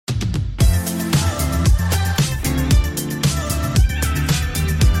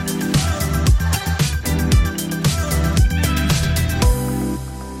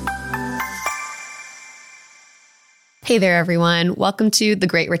Hey there, everyone. Welcome to The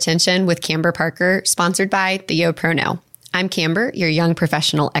Great Retention with Camber Parker, sponsored by the YoProKnow. I'm Camber, your young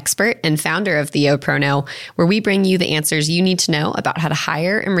professional expert and founder of the YoProKnow, where we bring you the answers you need to know about how to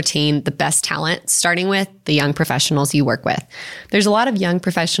hire and retain the best talent, starting with the young professionals you work with. There's a lot of young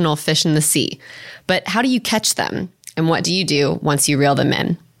professional fish in the sea, but how do you catch them? And what do you do once you reel them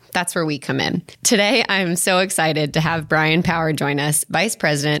in? That's where we come in. Today, I'm so excited to have Brian Power join us, Vice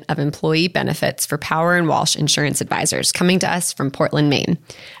President of Employee Benefits for Power & Walsh Insurance Advisors, coming to us from Portland, Maine.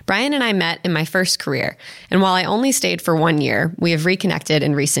 Brian and I met in my first career, and while I only stayed for 1 year, we have reconnected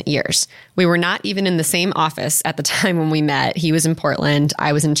in recent years. We were not even in the same office at the time when we met. He was in Portland,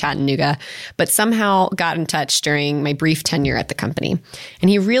 I was in Chattanooga, but somehow got in touch during my brief tenure at the company. And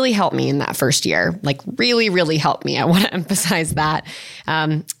he really helped me in that first year, really helped me. I want to emphasize that.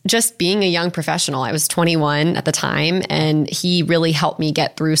 Just being a young professional, I was 21 at the time, and he really helped me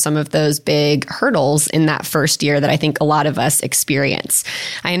get through some of those big hurdles in that first year that I think a lot of us experience.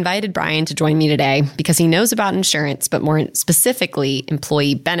 I invited Brian to join me today because he knows about insurance, but more specifically,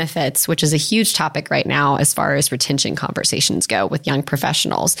 employee benefits, which is a huge topic right now as far as retention conversations go with young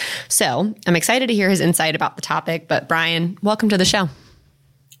professionals. So I'm excited to hear his insight about the topic, but Brian, welcome to the show.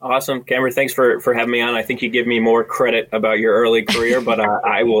 Awesome. Cameron, thanks for having me on. I think you give me more credit about your early career, but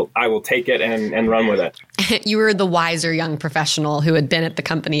I will take it and run with it. You were the wiser young professional who had been at the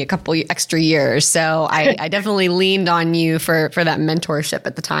company a couple extra years. So I definitely leaned on you for that mentorship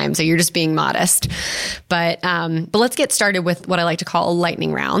at the time. So you're just being modest. But let's get started with what I like to call a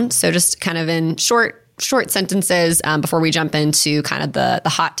lightning round. So just kind of in short sentences before we jump into kind of the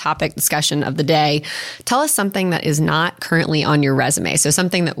hot topic discussion of the day. Tell us something that is not currently on your resume. So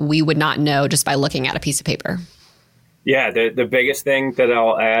something that we would not know just by looking at a piece of paper. Yeah, the biggest thing that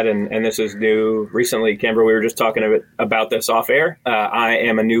I'll add, and this is new recently, Camber, we were just talking about this off air. I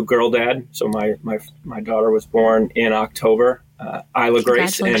am a new girl dad. So my daughter was born in October, Isla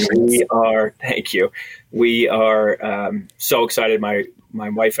Grace, and thank you. We are so excited. My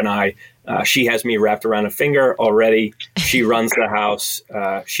wife and I, she has me wrapped around a finger already. She runs the house.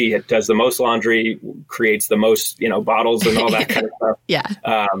 She does the most laundry, creates the most, bottles and all that kind of stuff.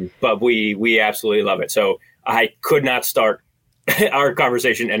 Yeah. But we absolutely love it. So I could not start our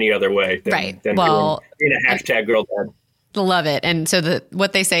conversation any other way than being a hashtag girl dad. Love it. And so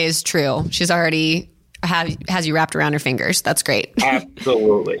what they say is true. She's already has you wrapped around her fingers. That's great.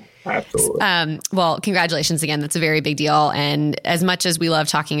 Absolutely. Well, congratulations again. That's a very big deal. And as much as we love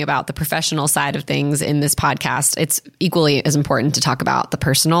talking about the professional side of things in this podcast, it's equally as important to talk about the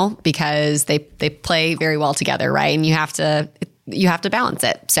personal because they play very well together, right? And you have to balance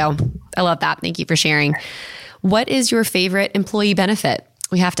it. So I love that. Thank you for sharing. What is your favorite employee benefit?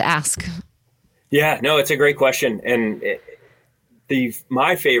 We have to ask. Yeah, no, it's a great question. And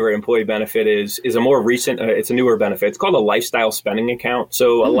my favorite employee benefit is a more recent, it's a newer benefit. It's called a lifestyle spending account.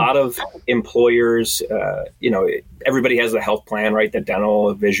 So a lot of employers, everybody has the health plan, right? The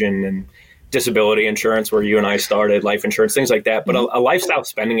dental, vision, and disability insurance where you and I started, life insurance, things like that. But a lifestyle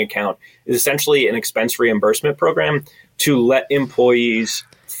spending account is essentially an expense reimbursement program to let employees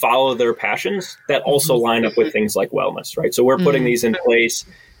follow their passions that also line up with things like wellness, right? So we're putting these in place.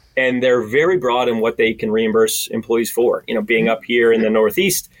 And they're very broad in what they can reimburse employees for. Being up here in the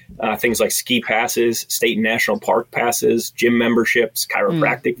Northeast, things like ski passes, state and national park passes, gym memberships,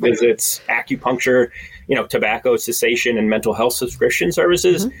 chiropractic visits, acupuncture, tobacco cessation and mental health subscription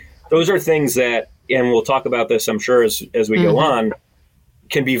services. Those are things that, and we'll talk about this, I'm sure, as we go on,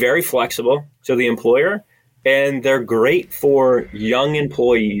 can be very flexible to the employer. And they're great for young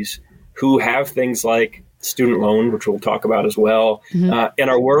employees who have things like student loan, which we'll talk about as well, and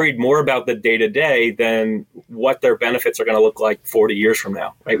are worried more about the day-to-day than what their benefits are going to look like 40 years from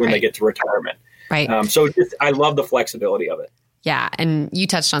now, right, when they get to retirement. Right. I love the flexibility of it. Yeah. And you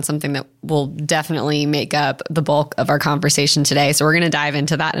touched on something that will definitely make up the bulk of our conversation today. So we're going to dive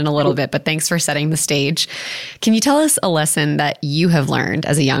into that in a little bit, but thanks for setting the stage. Can you tell us a lesson that you have learned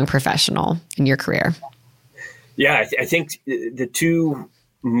as a young professional in your career? Yeah, I think the two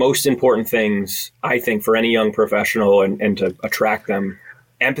most important things, I think, for any young professional and to attract them,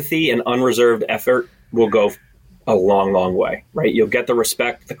 empathy and unreserved effort will go a long, long way, right? You'll get the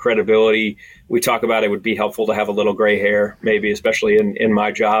respect, the credibility. We talk about it would be helpful to have a little gray hair, maybe, especially in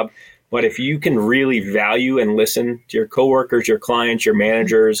my job. But if you can really value and listen to your coworkers, your clients, your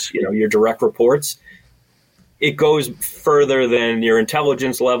managers, your direct reports, it goes further than your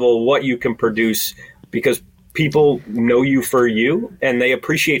intelligence level, what you can produce, because people know you for you, and they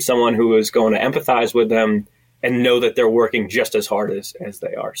appreciate someone who is going to empathize with them and know that they're working just as hard as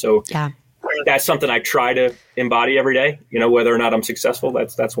they are. So that's something I try to embody every day. Whether or not I'm successful,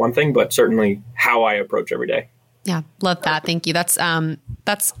 that's one thing, but certainly how I approach every day. Yeah, love that. Thank you. That's I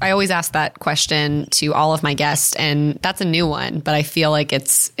always ask that question to all of my guests, and that's a new one, but I feel like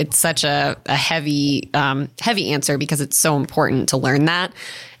it's such a heavy answer because it's so important to learn that.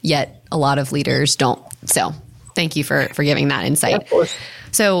 Yet a lot of leaders don't. So thank you for giving that insight. Yeah, of course.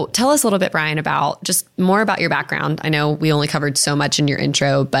 So tell us a little bit, Brian, about just more about your background. I know we only covered so much in your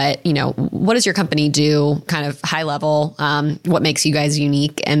intro, but what does your company do, kind of high level? What makes you guys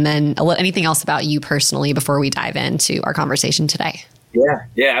unique? And then anything else about you personally before we dive into our conversation today?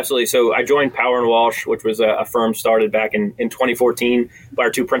 Yeah, absolutely. So I joined Power & Walsh, which was a firm started back in 2014 by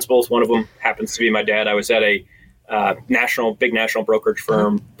our two principals. One of them happens to be my dad. I was at a big national brokerage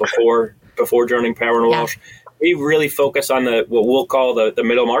firm before joining Power & Walsh. We really focus on what we'll call the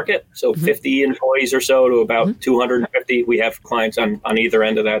middle market. So 50 employees or so to about 250. We have clients on either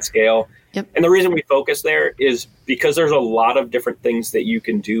end of that scale. Yep. And the reason we focus there is because there's a lot of different things that you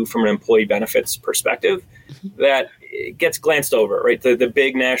can do from an employee benefits perspective that gets glanced over, right? The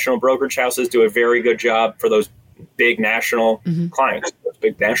big national brokerage houses do a very good job for those big national clients, those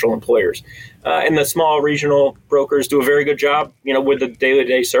big national employers. And the small regional brokers do a very good job, with the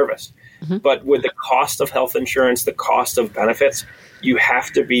day-to-day service. But with the cost of health insurance, the cost of benefits, you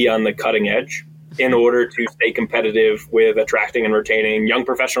have to be on the cutting edge in order to stay competitive with attracting and retaining young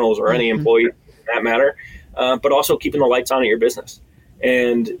professionals or any employee for that matter, but also keeping the lights on at your business.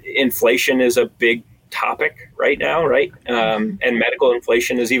 And inflation is a big topic right now, right? And medical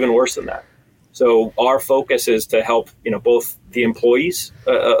inflation is even worse than that. So our focus is to help, both the employees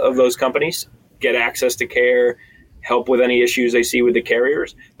of those companies get access to care, help with any issues they see with the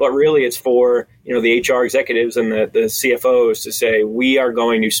carriers. But really it's for, the HR executives and the CFOs to say, we are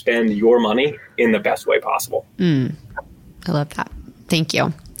going to spend your money in the best way possible. I love that. Thank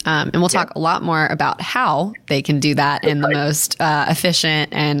you. And we'll talk a lot more about how they can do that in the most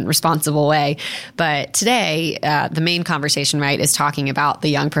efficient and responsible way. But today, the main conversation, right, is talking about the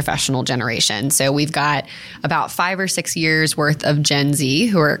young professional generation. So we've got about 5 or 6 years worth of Gen Z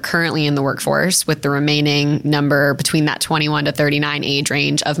who are currently in the workforce, with the remaining number between that 21 to 39 age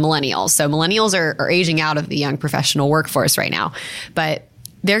range of millennials. So millennials are aging out of the young professional workforce right now. But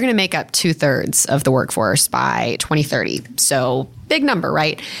they're going to make up 2/3 of the workforce by 2030. So big number,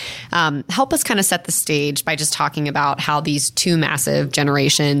 right? Help us kind of set the stage by just talking about how these two massive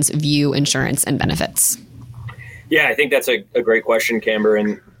generations view insurance and benefits. Yeah, I think that's a great question, Camber.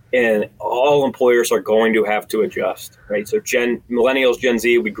 And all employers are going to have to adjust, right? So millennials, Gen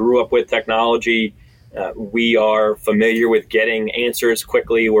Z, we grew up with technology. We are familiar with getting answers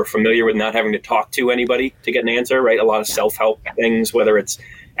quickly. We're familiar with not having to talk to anybody to get an answer, right? A lot of self-help things, whether it's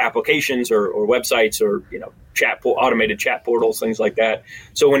applications or websites or, automated chat portals, things like that.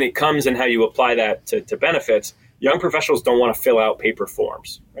 So when it comes and how you apply that to benefits, young professionals don't want to fill out paper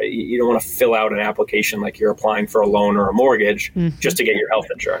forms, right? You don't want to fill out an application like you're applying for a loan or a mortgage just to get your health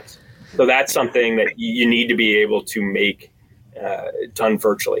insurance. So that's something that you need to be able to make done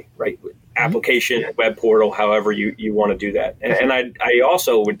virtually, right? Application, web portal, however you want to do that. And I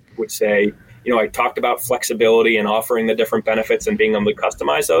also would say, I talked about flexibility and offering the different benefits and being able to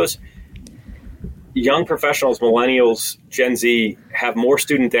customize those. Young professionals, millennials, Gen Z have more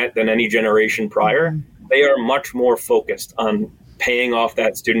student debt than any generation prior. They are much more focused on paying off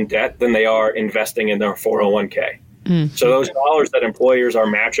that student debt than they are investing in their 401k. So those dollars that employers are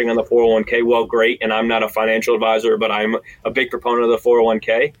matching on the 401k, well, great. And I'm not a financial advisor, but I'm a big proponent of the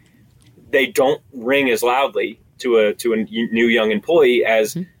 401k. They don't ring as loudly to a new young employee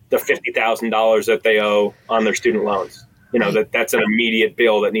as the $50,000 that they owe on their student loans. That's an immediate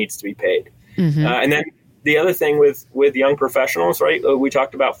bill that needs to be paid. And then the other thing with young professionals, right? We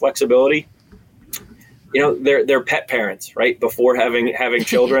talked about flexibility. They're pet parents, right? Before having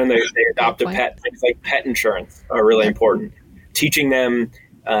children, they adopt a pet. Things like pet insurance are really important. Teaching them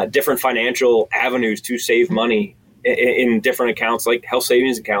different financial avenues to save money in different accounts, like health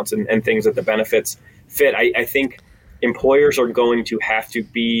savings accounts and things that the benefits fit. I think employers are going to have to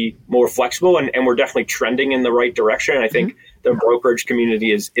be more flexible, and we're definitely trending in the right direction. I think the brokerage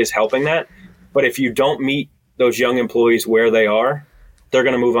community is helping that. But if you don't meet those young employees where they are, they're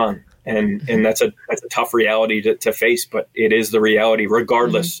going to move on. And that's a tough reality to face, but it is the reality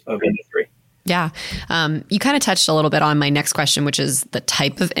regardless of industry. Yeah. You kind of touched a little bit on my next question, which is the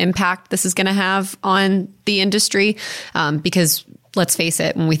type of impact this is going to have on the industry. Because let's face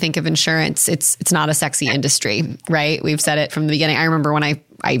it, when we think of insurance, it's not a sexy industry, right? We've said it from the beginning. I remember when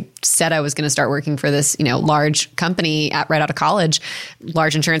I said I was going to start working for this, large company right out of college,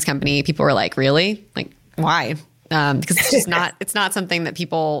 large insurance company. People were like, really? Like, why? Because it's just not something that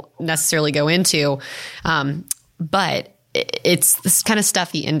people necessarily go into. But it's this kind of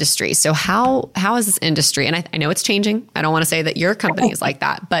stuffy industry. So how is this industry? And I know it's changing. I don't want to say that your company is like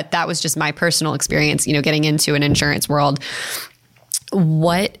that, but that was just my personal experience, getting into an insurance world.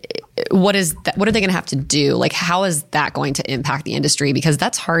 What is that? What are they going to have to do? Like, how is that going to impact the industry? Because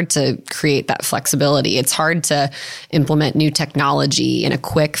that's hard to create that flexibility. It's hard to implement new technology in a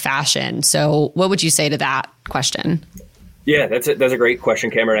quick fashion. So what would you say to that question? Yeah, that's a great question,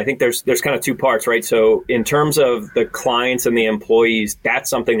 Cameron. I think there's kind of two parts, right? So in terms of the clients and the employees, that's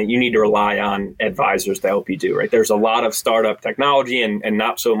something that you need to rely on advisors to help you do, right? There's a lot of startup technology and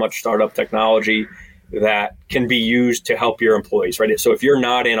not so much startup technology that can be used to help your employees, right? So if you're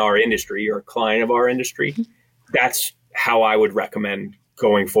not in our industry, you're a client of our industry, that's how I would recommend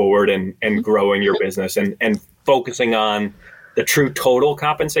going forward and growing your business and focusing on the true total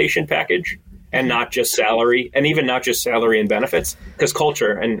compensation package and not just salary, and even not just salary and benefits, because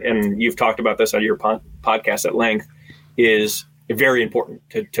culture, and you've talked about this on your podcast at length, is very important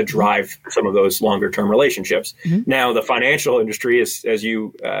to drive some of those longer term relationships. Mm-hmm. Now, the financial industry is, as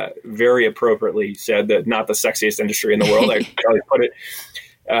you very appropriately said, that not the sexiest industry in the world. I probably put it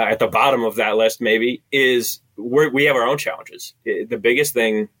at the bottom of that list, maybe, is we have our own challenges. The biggest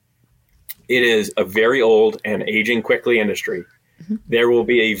thing, it is a very old and aging quickly industry. Mm-hmm. There will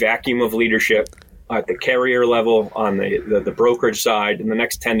be a vacuum of leadership at the carrier level, on the brokerage side, in the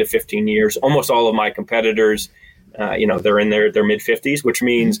next 10 to 15 years. Almost all of my competitors, they're in their mid-50s, which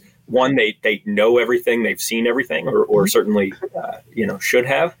means, one, they know everything, they've seen everything, or certainly, should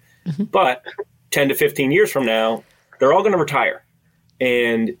have. Mm-hmm. But 10 to 15 years from now, they're all going to retire.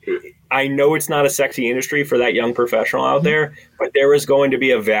 And I know it's not a sexy industry for that young professional out there, but there is going to be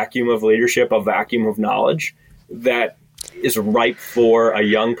a vacuum of leadership, a vacuum of knowledge that is ripe for a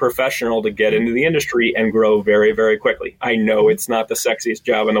young professional to get into the industry and grow very, very quickly. I know it's not the sexiest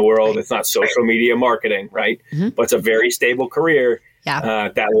job in the world. It's not social media marketing, right? Mm-hmm. But it's a very stable career. Yeah.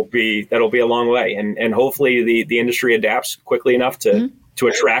 That'll be a long way. And hopefully the industry adapts quickly enough to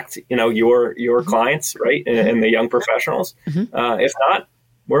attract, your clients, right? And the young professionals. Mm-hmm. If not,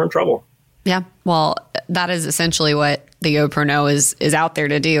 we're in trouble. Yeah. Well, that is essentially what the YoProKnow is out there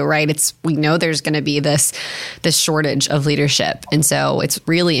to do, right? We know there's going to be this shortage of leadership. And so it's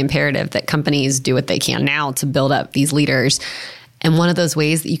really imperative that companies do what they can now to build up these leaders. And one of those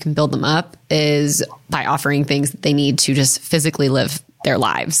ways that you can build them up is by offering things that they need to just physically live their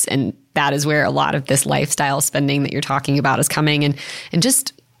lives. And that is where a lot of this lifestyle spending that you're talking about is coming, and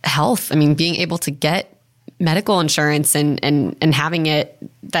just health. I mean, being able to get medical insurance and having it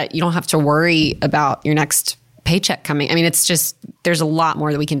that you don't have to worry about your next paycheck coming. I mean, it's just, there's a lot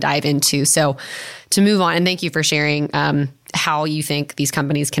more that we can dive into. So to move on, and thank you for sharing how you think these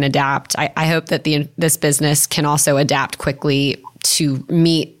companies can adapt. I hope that this business can also adapt quickly to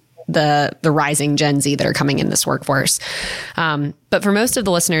meet the rising Gen Z that are coming in this workforce. But for most of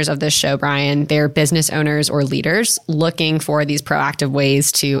the listeners of this show, Brian, they're business owners or leaders looking for these proactive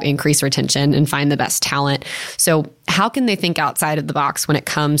ways to increase retention and find the best talent. So how can they think outside of the box when it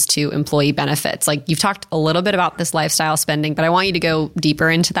comes to employee benefits? Like, you've talked a little bit about this lifestyle spending, but I want you to go deeper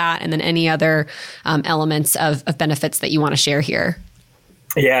into that, and then any other elements of benefits that you want to share here.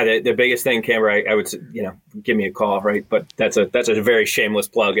 Yeah, the biggest thing, Cameron, I would say, give me a call, right? But that's a very shameless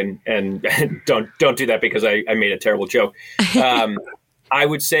plug, and don't do that because I made a terrible joke. I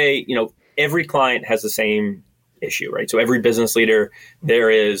would say, every client has the same issue, right? So every business leader, there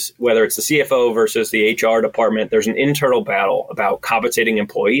is, whether it's the CFO versus the HR department, there's an internal battle about compensating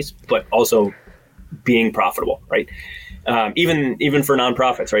employees, but also being profitable, right? Even for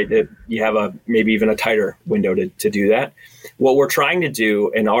nonprofits, right? That you have maybe even a tighter window to do that. What we're trying to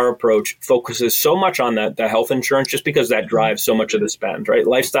do, and our approach focuses so much on the health insurance, just because that drives so much of the spend, right?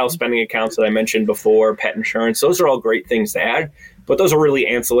 Lifestyle spending accounts that I mentioned before, pet insurance, those are all great things to add, but those are really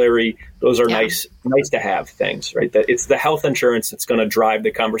ancillary. Those are nice to have things, right? That it's the health insurance that's going to drive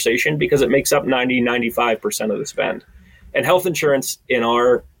the conversation, because it makes up 95% of the spend. And health insurance in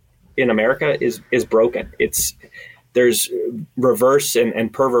America is broken. There's reverse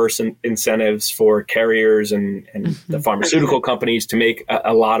and perverse incentives for carriers and the pharmaceutical companies to make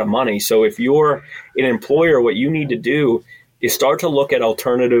a lot of money. So if you're an employer, what you need to do is start to look at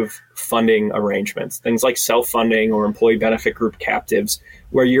alternative funding arrangements, things like self-funding or employee benefit group captives,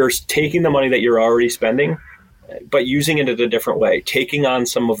 where you're taking the money that you're already spending, but using it in a different way, taking on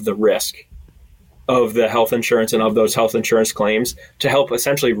some of the risk of the health insurance and of those health insurance claims to help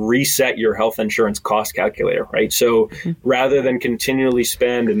essentially reset your health insurance cost calculator, right? So rather than continually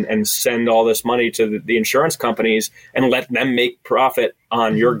spend and send all this money to the insurance companies and let them make profit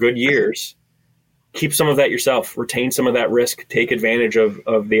on your good years, keep some of that yourself, retain some of that risk, take advantage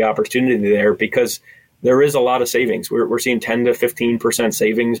of the opportunity there, because there is a lot of savings. We're seeing 10 to 15%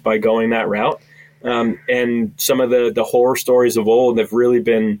 savings by going that route. And some of the horror stories of old have really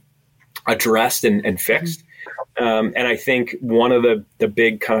been addressed and fixed. And I think one of the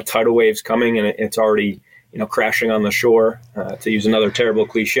big kind of tidal waves coming, and it's already, crashing on the shore, to use another terrible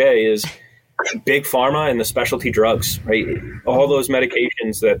cliche, is big pharma and the specialty drugs, right? All those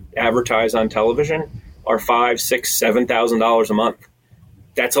medications that advertise on television are $5,000, $6,000, $7,000 a month.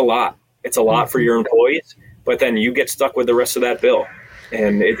 That's a lot. It's a lot for your employees, but then you get stuck with the rest of that bill,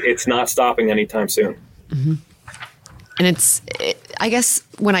 and it's not stopping anytime soon. Mm-hmm. And I guess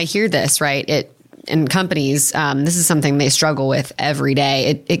when I hear this, right, in companies, this is something they struggle with every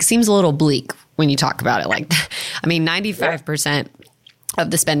day. It seems a little bleak when you talk about it like that. I mean, 95%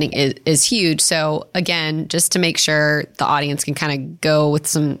 of the spending is huge. So again, just to make sure the audience can kind of go with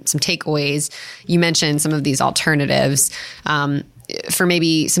some takeaways, you mentioned some of these alternatives. For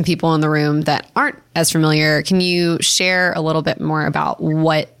maybe some people in the room that aren't as familiar, can you share a little bit more about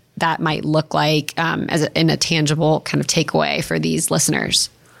what that might look like in a tangible kind of takeaway for these listeners?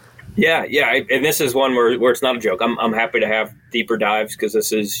 Yeah. And this is one where it's not a joke. I'm happy to have deeper dives because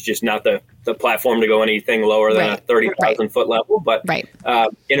this is just not the platform to go anything lower than a 30,000 foot level. But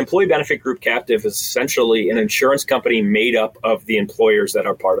an employee benefit group captive is essentially an insurance company made up of the employers that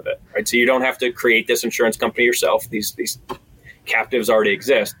are part of it. Right. So you don't have to create this insurance company yourself. These captives already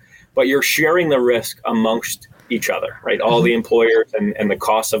exist, but you're sharing the risk amongst each other, right? All the employers and the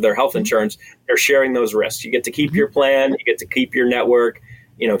costs of their health insurance, they're sharing those risks. You get to keep your plan, you get to keep your network,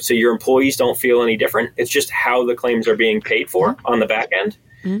 so your employees don't feel any different. It's just how the claims are being paid for on the back end.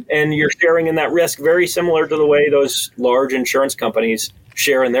 And you're sharing in that risk very similar to the way those large insurance companies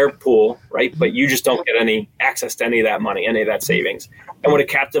share in their pool, right? But you just don't get any access to any of that money, any of that savings. And what a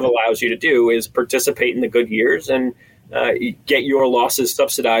captive allows you to do is participate in the good years and get your losses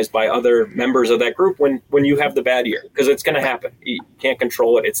subsidized by other members of that group when you have the bad year, because it's going to happen. You can't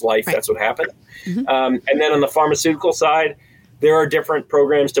control it. It's life. Right. That's what happens. And then on the pharmaceutical side, there are different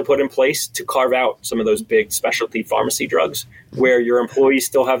programs to put in place to carve out some of those big specialty pharmacy drugs where your employees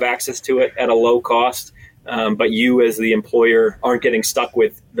still have access to it at a low cost. But you as the employer aren't getting stuck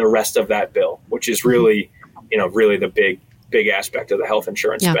with the rest of that bill, which is really, really the big aspect of the health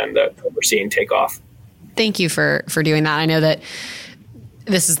insurance spend that we're seeing take off. Thank you for doing that. I know that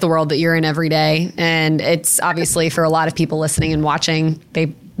this is the world that you're in every day. And it's obviously for a lot of people listening and watching,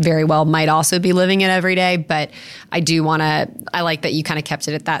 they very well might also be living it every day. But I like that you kind of kept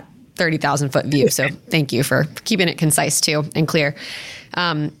it at that 30,000 foot view. So thank you for keeping it concise too and clear.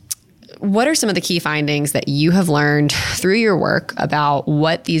 What are some of the key findings that you have learned through your work about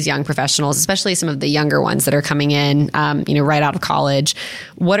what these young professionals, especially some of the younger ones that are coming in, right out of college,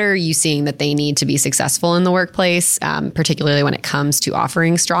 what are you seeing that they need to be successful in the workplace, particularly when it comes to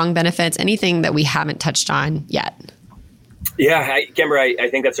offering strong benefits? Anything that we haven't touched on yet? Yeah, Kimber, I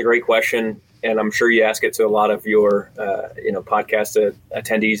think that's a great question. And I'm sure you ask it to a lot of your, podcast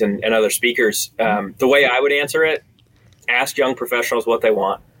attendees and other speakers. The way I would answer it, ask young professionals what they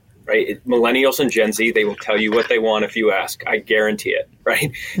want. Right. Millennials and Gen Z, they will tell you what they want if you ask. I guarantee it.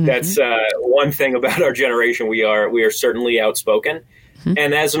 Right. Mm-hmm. That's one thing about our generation. We are certainly outspoken. Mm-hmm.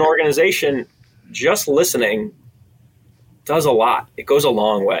 And as an organization, just listening does a lot. It goes a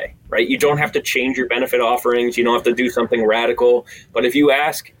long way. Right. You don't have to change your benefit offerings. You don't have to do something radical. But if you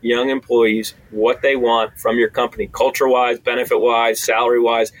ask young employees what they want from your company, culture wise, benefit wise, salary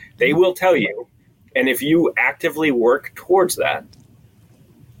wise, they will tell you. And if you actively work towards that,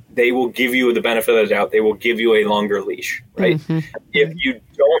 they will give you the benefit of the doubt. They will give you a longer leash, right? Mm-hmm. If you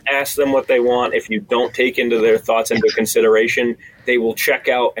don't ask them what they want, if you don't take into their thoughts into consideration, they will check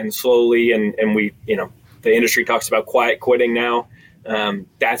out and slowly, and we, the industry talks about quiet quitting now.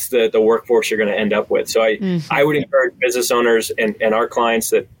 That's the workforce you're going to end up with. So I would encourage business owners and our clients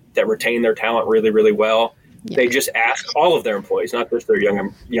that retain their talent really, really well. Yeah. They just ask all of their employees, not just their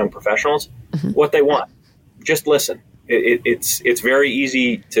young professionals, what they want. Just listen. It's very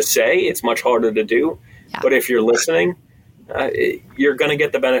easy to say. It's much harder to do. Yeah. But if you're listening, you're going to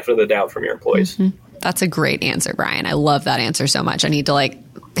get the benefit of the doubt from your employees. Mm-hmm. That's a great answer, Brian. I love that answer so much. I need to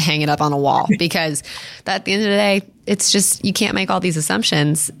hang it up on a wall because at the end of the day, it's just you can't make all these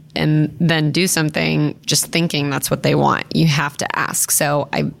assumptions and then do something just thinking that's what they want. You have to ask. So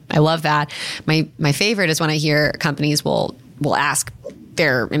I love that. My favorite is when I hear companies will ask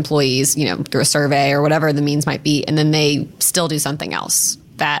their employees, through a survey or whatever the means might be, and then they still do something else.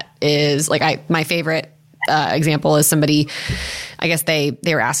 That is my favorite example is somebody, I guess they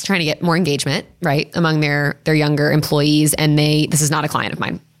were asked trying to get more engagement, right, among their younger employees, and this is not a client of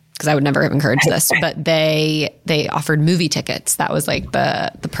mine because I would never have encouraged this, but they offered movie tickets. That was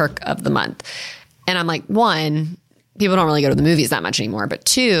the perk of the month. And I'm like, one, people don't really go to the movies that much anymore. But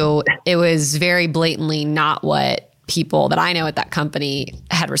two, it was very blatantly not what people that I know at that company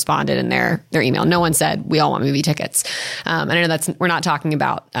had responded in their email. No one said, we all want movie tickets. And I know we're not talking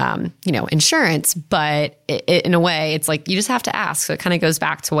about, insurance, but in a way it's like, you just have to ask. So it kind of goes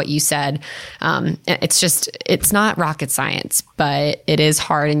back to what you said. It's not rocket science, but it is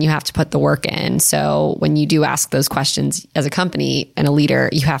hard and you have to put the work in. So when you do ask those questions as a company and a leader,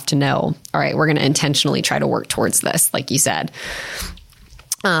 you have to know, all right, we're going to intentionally try to work towards this, like you said.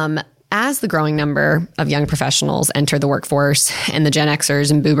 As the growing number of young professionals enter the workforce and the Gen Xers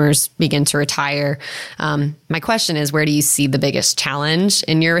and Boomers begin to retire, my question is, where do you see the biggest challenge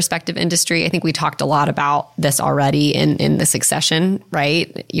in your respective industry? I think we talked a lot about this already in the succession,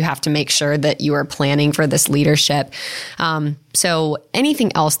 right? You have to make sure that you are planning for this leadership. So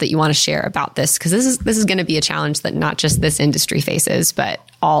anything else that you want to share about this? Because this is going to be a challenge that not just this industry faces, but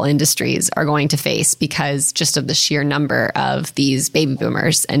all industries are going to face because just of the sheer number of these baby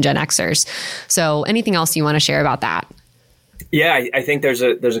boomers and Gen Xers. So anything else you want to share about that? Yeah, I think there's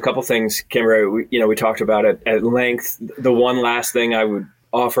a couple things, Kimber. We talked about it at length. The one last thing I would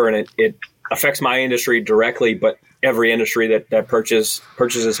offer, and it affects my industry directly, but every industry that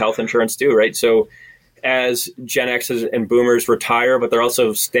purchases health insurance too, right? So as Gen X's and Boomers retire, but they're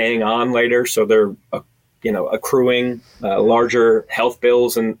also staying on later, so they're accruing larger health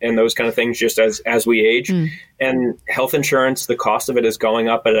bills and those kind of things just as we age. And health insurance, the cost of it is going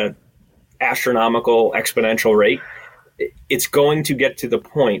up at an astronomical exponential rate. It's going to get to the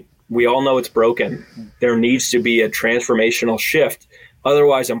point, we all know it's broken. There needs to be a transformational shift.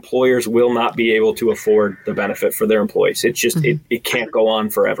 Otherwise, employers will not be able to afford the benefit for their employees. It's just, it can't go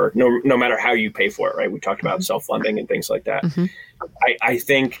on forever, no matter how you pay for it, right? We talked about self-funding and things like that. I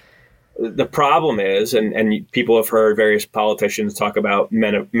think the problem is, and people have heard various politicians talk about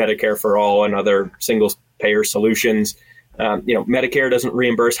Medicare for all and other single payer solutions. Medicare doesn't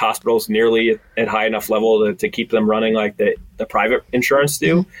reimburse hospitals nearly at high enough level to keep them running like the private insurance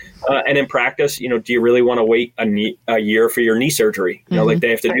do. And in practice, do you really want to wait a year for your knee surgery? Like they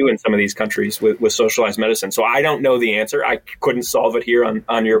have to do in some of these countries with socialized medicine. So I don't know the answer. I couldn't solve it here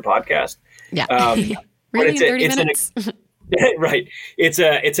on your podcast. Yeah. Really, 30 minutes? Right. It's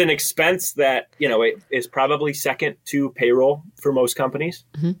an expense that, it is probably second to payroll for most companies.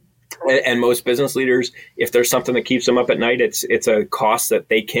 And most business leaders, if there's something that keeps them up at night, it's a cost that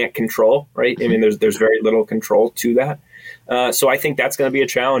they can't control, right? I mean, there's very little control to that. So I think that's going to be a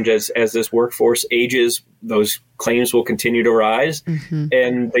challenge as this workforce ages. Those claims will continue to rise,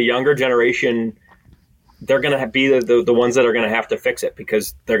 and the younger generation, they're going to be the ones that are going to have to fix it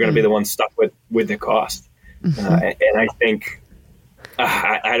because they're going to be the ones stuck with the cost. And I think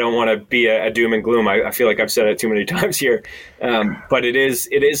I don't want to be a doom and gloom. I feel like I've said it too many times here, but it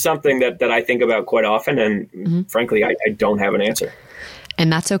is something that I think about quite often, and frankly, I don't have an answer.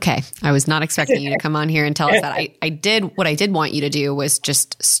 And that's okay. I was not expecting you to come on here and tell us that. What I did want you to do was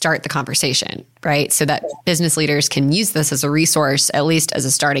just start the conversation, right? So that business leaders can use this as a resource, at least as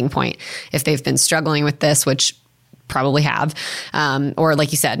a starting point, if they've been struggling with this, which probably have, or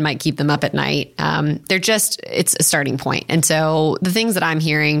like you said, might keep them up at night. It's a starting point. And so the things that I'm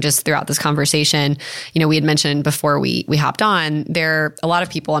hearing just throughout this conversation, we had mentioned before we hopped on,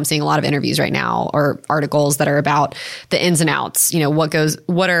 I'm seeing a lot of interviews right now or articles that are about the ins and outs,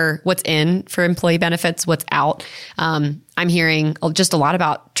 what's in for employee benefits, what's out. I'm hearing just a lot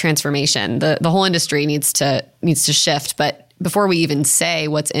about transformation. The whole industry needs to shift, but before we even say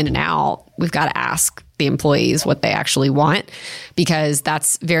what's in and out, we've got to ask the employees what they actually want, because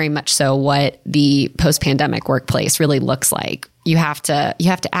that's very much so what the post-pandemic workplace really looks like. You have to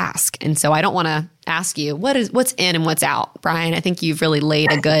ask. And so I don't want to ask you what's in and what's out. Brian, I think you've really laid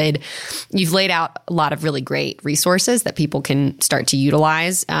out a lot of really great resources that people can start to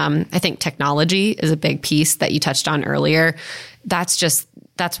utilize. I think technology is a big piece that you touched on earlier. That's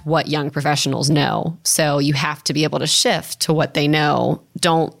what young professionals know. So you have to be able to shift to what they know.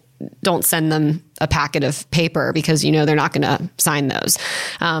 Don't send them a packet of paper because they're not going to sign those.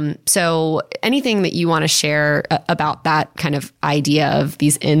 So anything that you want to share about that kind of idea of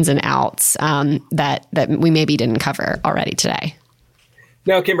these ins and outs that we maybe didn't cover already today?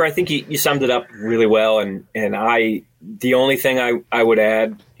 No, Kimber, I think you summed it up really well. And the only thing I would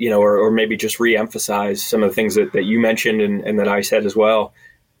add, or maybe just reemphasize some of the things that you mentioned and that I said as well.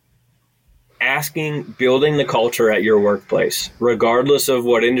 Building the culture at your workplace, regardless of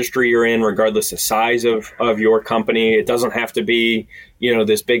what industry you're in, regardless of size of your company. It doesn't have to be,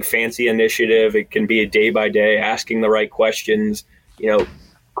 this big fancy initiative. It can be a day by day, asking the right questions,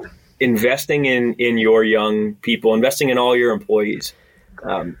 investing in your young people, investing in all your employees.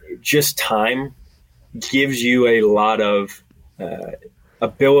 Just time gives you a lot of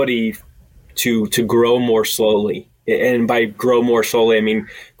ability to grow more slowly. And by grow more slowly, I mean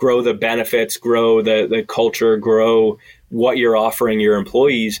grow the benefits, grow the culture, grow what you're offering your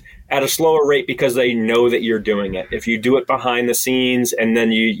employees at a slower rate because they know that you're doing it. If you do it behind the scenes and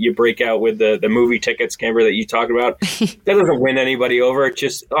then you break out with the movie tickets, Camber, that you talked about, that doesn't win anybody over. It's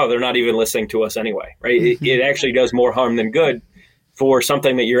just, they're not even listening to us anyway, right? Mm-hmm. It actually does more harm than good for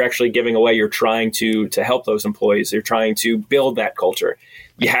something that you're actually giving away. You're trying to help those employees. You're trying to build that culture.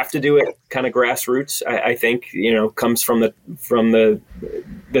 You have to do it kind of grassroots. I think, comes from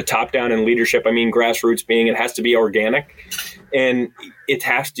the top down in leadership. I mean, grassroots being it has to be organic, and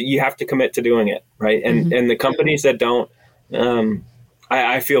you have to commit to doing it, right? And and the companies that don't,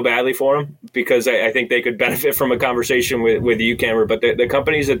 I feel badly for them because I think they could benefit from a conversation with you, Camber. But the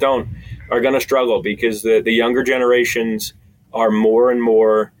companies that don't are going to struggle because the younger generations are more and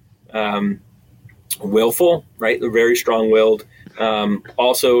more willful, right? They're very strong-willed.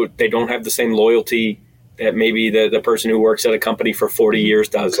 Also, they don't have the same loyalty that maybe the person who works at a company for 40 years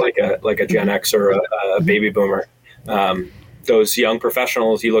does, like a Gen X or a baby boomer. Those young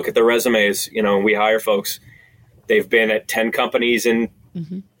professionals, you look at their resumes, we hire folks, they've been at 10 companies in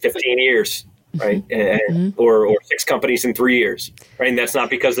 15 years, right? Or 6 companies in 3 years, right? And that's not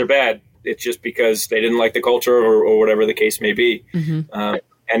because they're bad. It's just because they didn't like the culture or whatever the case may be.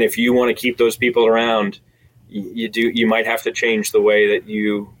 And if you want to keep those people around, you might have to change the way that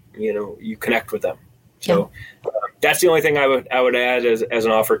you connect with them. So that's the only thing I would add as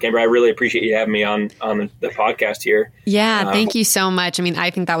an offer, Camber. I really appreciate you having me on the podcast here. Yeah, thank you so much. I mean,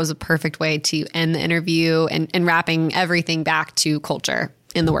 I think that was a perfect way to end the interview and wrapping everything back to culture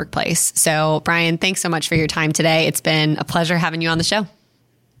in the workplace. So, Brian, thanks so much for your time today. It's been a pleasure having you on the show.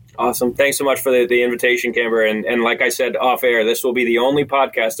 Awesome. Thanks so much for the invitation, Camber. And like I said off air, this will be the only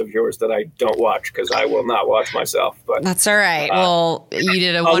podcast of yours that I don't watch because I will not watch myself. But that's all right. Well, you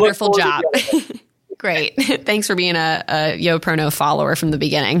did a wonderful job. Great. Thanks for being a YoProKnow follower from the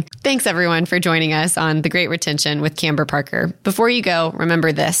beginning. Thanks, everyone, for joining us on The Great Retention with Camber Parker. Before you go,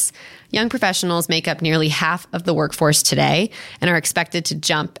 remember this. Young professionals make up nearly half of the workforce today and are expected to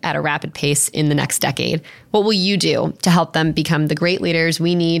jump at a rapid pace in the next decade. What will you do to help them become the great leaders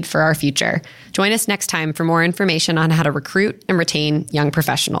we need for our future? Join us next time for more information on how to recruit and retain young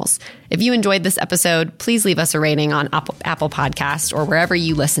professionals. If you enjoyed this episode, please leave us a rating on Apple Podcasts or wherever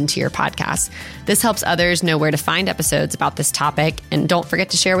you listen to your podcasts. This helps others know where to find episodes about this topic, and don't forget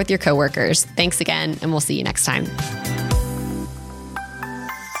to share with your coworkers. Thanks again, and we'll see you next time.